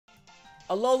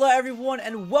Alola everyone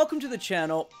and welcome to the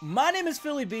channel. My name is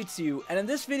PhillyBeatzU and in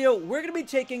this video we're going to be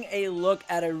taking a look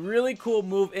at a really cool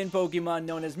move in Pokemon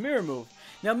known as Mirror Move.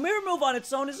 Now Mirror Move on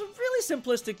its own is a really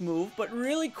simplistic move but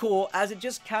really cool as it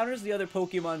just counters the other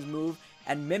Pokemon's move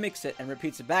and mimics it and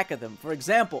repeats it back at them. For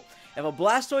example, if a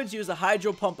Blastoise uses a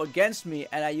Hydro Pump against me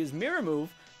and I use Mirror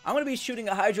Move, I'm going to be shooting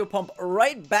a Hydro Pump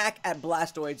right back at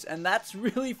Blastoise, and that's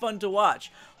really fun to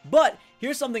watch. But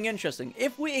here's something interesting.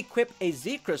 If we equip a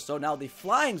Z Crystal, now the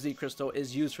Flying Z Crystal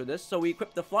is used for this, so we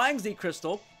equip the Flying Z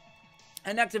Crystal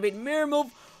and activate Mirror Move,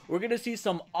 we're going to see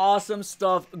some awesome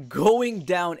stuff going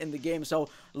down in the game. So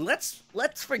let's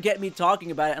forget me talking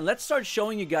about it, and let's start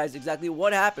showing you guys exactly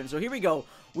what happened. So here we go.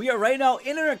 We are right now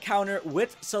in an encounter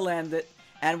with Salandit,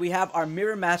 and we have our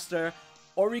Mirror Master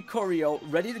Oricorio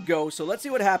ready to go. So let's see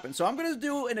what happens. So I'm going to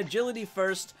do an agility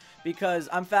first because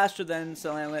I'm faster than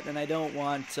Salandit and I don't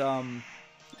want to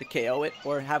KO it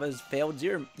or have a failed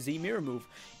Z Mirror Move.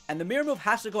 And the Mirror Move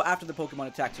has to go after the Pokemon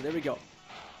attack. So there we go.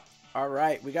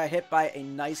 Alright, we got hit by a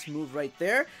nice move right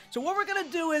there. So what we're going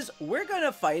to do is we're going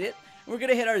to fight it. We're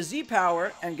going to hit our Z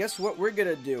power and guess what we're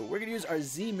going to do? We're going to use our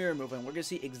Z Mirror Move and we're going to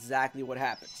see exactly what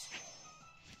happens.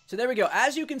 So there we go.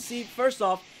 As you can see, first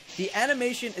off, the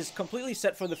animation is completely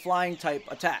set for the flying type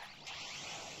attack.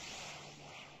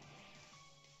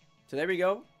 So there we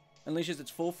go. Unleashes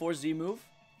its full force Z move.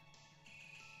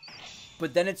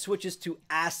 But then it switches to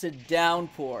Acid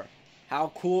Downpour.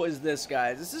 How cool is this,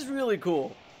 guys? This is really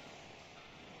cool.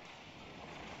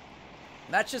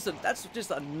 That's just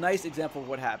a nice example of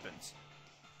what happens.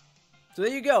 So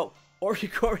there you go.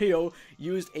 Oricorio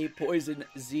used a Poison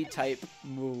Z-type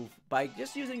move by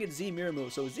just using its Z Mirror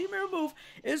Move. So Z Mirror Move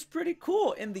is pretty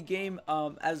cool in the game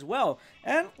as well.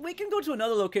 And we can go to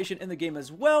another location in the game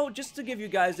as well, just to give you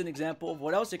guys an example of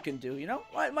what else it can do. You know,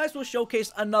 I might as well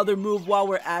showcase another move while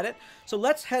we're at it. So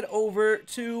let's head over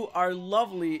to our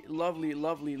lovely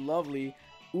Ula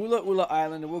Ula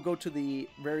Island, and we'll go to the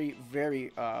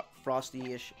very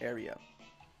frosty-ish area.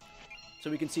 So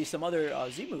we can see some other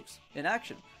Z moves in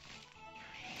action.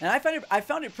 And I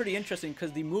found it pretty interesting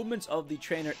because the movements of the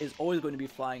trainer is always going to be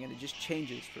flying and it just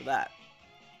changes for that.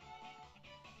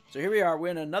 So here we are, we're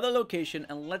in another location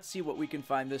and let's see what we can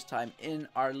find this time in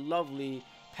our lovely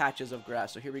patches of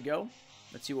grass. So here we go.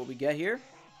 Let's see what we get here.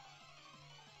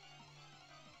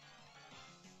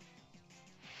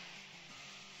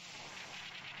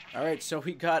 Alright, so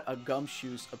we got a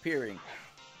Gumshoos appearing.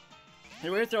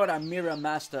 Here we're going to throw out our Mirror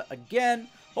Master again.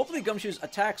 Hopefully Gumshoos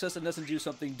attacks us and doesn't do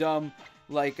something dumb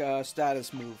like a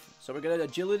status move. So we're going to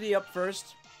agility up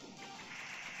first.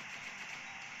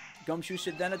 Gumshoos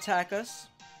should then attack us.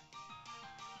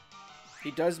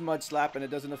 He does Mud Slap and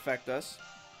it doesn't affect us,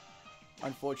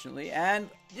 unfortunately. And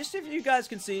just if you guys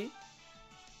can see,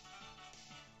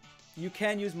 you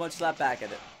can use Mud Slap back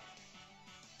at it.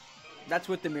 That's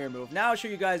with the Mirror Move. Now I'll show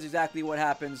you guys exactly what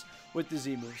happens with the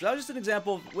Z move. So that was just an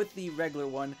example with the regular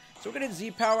one. So we're going to hit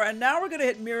Z Power, and now we're going to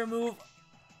hit Mirror Move.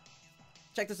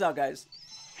 Check this out, guys.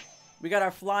 We got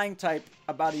our flying type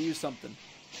about to use something.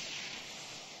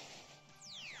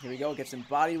 Here we go. It gets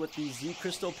embodied with the Z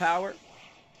Crystal power.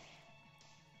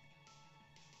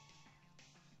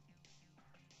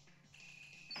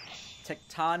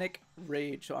 Tectonic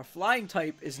Rage. So our flying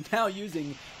type is now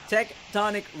using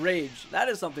Tectonic Rage. That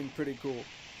is something pretty cool.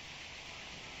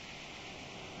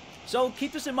 So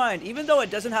keep this in mind. Even though it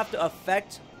doesn't have to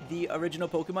affect the original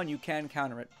Pokemon, you can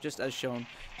counter it, just as shown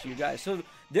to you guys. So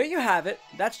there you have it.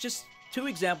 That's just two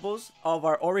examples of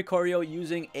our Oricorio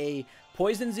using a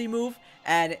Poison Z move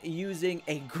and using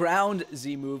a Ground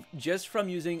Z move just from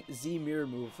using Z Mirror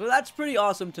Move. So that's pretty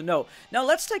awesome to know. Now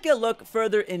let's take a look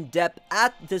further in depth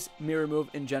at this Mirror Move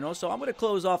in general. So I'm going to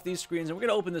close off these screens and we're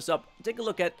going to open this up and take a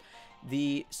look at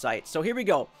the site. So here we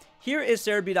go. Here is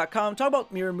Cerebi.com. Talk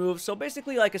about Mirror Move. So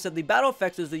basically, like I said, the battle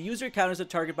effects is the user counters the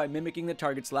target by mimicking the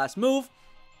target's last move.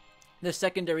 The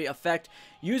secondary effect,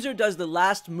 user does the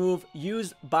last move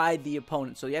used by the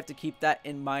opponent. So you have to keep that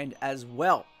in mind as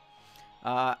well.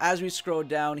 As we scroll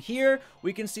down here,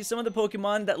 we can see some of the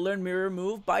Pokemon that learn Mirror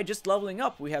Move by just leveling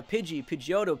up. We have Pidgey,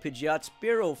 Pidgeotto, Pidgeot,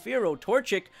 Spearow, Fearow,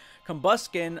 Torchic,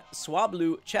 Combuskin,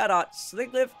 Swablu, Chatot,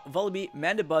 Sligglyph, Vullaby,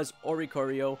 Mandibuzz,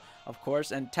 Oricorio, of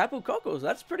course, and Tapu Koko. So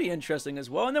that's pretty interesting as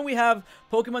well. And then we have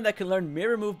Pokemon that can learn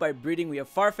Mirror Move by breeding. We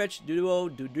have Farfetch, Duduo,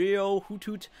 Dudrio,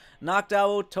 Hoothoot,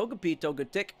 Noctowl, Togepi,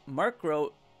 Togetic,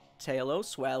 Murkrow, Tailo,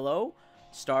 Swallow,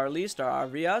 Starly,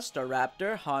 Staravia,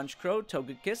 Staraptor, Honchkrow,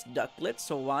 Togekiss, Ducklet,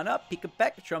 Sowana,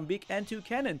 Pikapeck, Trumbeak, and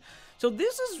Toucannon. So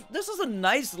this is a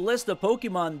nice list of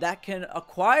Pokemon that can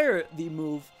acquire the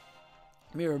move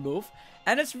mirror move,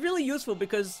 and it's really useful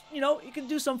because, you know, you can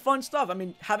do some fun stuff. I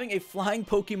mean, having a flying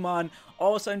Pokemon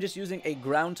all of a sudden just using a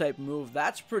ground type move,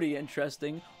 that's pretty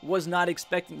interesting. Was not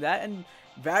expecting that, and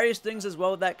various things as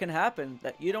well that can happen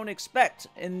that you don't expect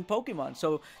in Pokemon.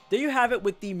 So there you have it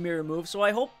with the mirror move. So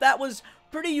I hope that was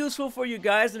pretty useful for you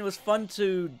guys, and it was fun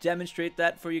to demonstrate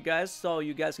that for you guys so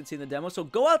you guys can see in the demo. So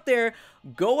go out there,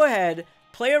 go ahead,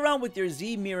 play around with your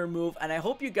Z mirror move, and I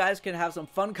hope you guys can have some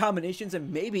fun combinations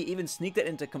and maybe even sneak that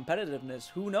into competitiveness.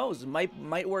 Who knows? It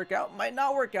might work out, might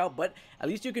not work out, but at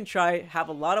least you can try, have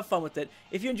a lot of fun with it.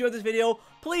 If you enjoyed this video,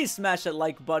 please smash that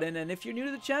like button, and if you're new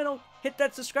to the channel, hit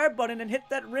that subscribe button and hit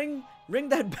that ring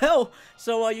that bell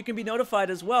so you can be notified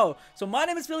as well. So my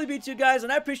name is PhillyBeatzU, guys,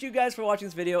 and I appreciate you guys for watching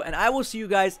this video, and I will see you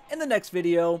guys in the next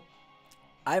video.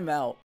 I'm out.